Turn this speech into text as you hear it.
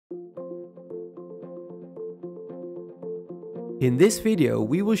In this video,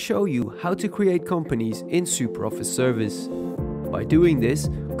 we will show you how to create companies in SuperOffice Service. By doing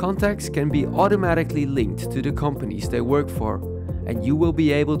this, contacts can be automatically linked to the companies they work for, and you will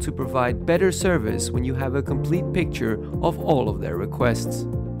be able to provide better service when you have a complete picture of all of their requests.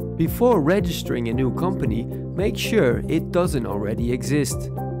 Before registering a new company, make sure it doesn't already exist.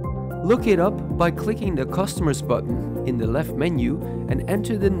 Look it up by clicking the Customers button in the left menu and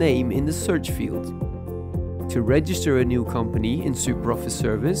enter the name in the search field. To register a new company in SuperOffice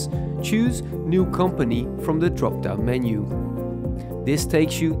Service, choose New Company from the drop-down menu. This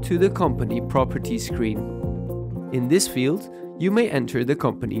takes you to the Company Properties screen. In this field, you may enter the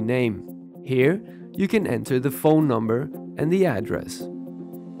company name. Here, you can enter the phone number and the address.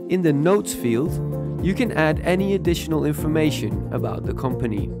 In the Notes field, you can add any additional information about the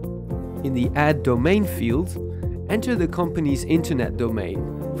company. In the Add Domain field, enter the company's internet domain,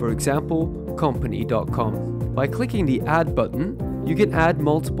 for example, company.com. By clicking the Add button, you can add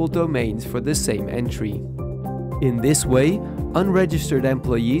multiple domains for the same entry. In this way, unregistered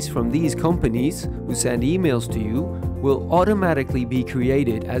employees from these companies who send emails to you will automatically be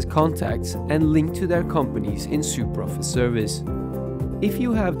created as contacts and linked to their companies in SuperOffice Service. If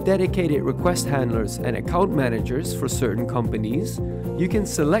you have dedicated request handlers and account managers for certain companies, you can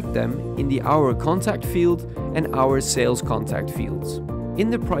select them in the Our Contact field and Our Sales Contact fields. In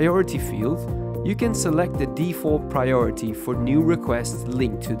the Priority field, you can select the default priority for new requests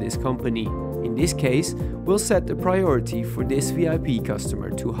linked to this company. In this case, we'll set the priority for this VIP customer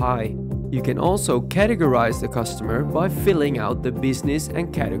to high. You can also categorize the customer by filling out the business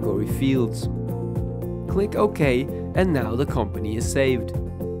and category fields. Click OK, and now the company is saved.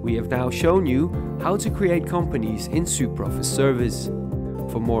 We have now shown you how to create companies in SuperOffice Service.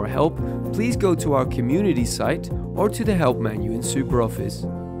 For more help, please go to our community site or to the help menu in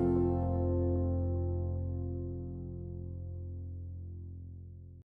SuperOffice.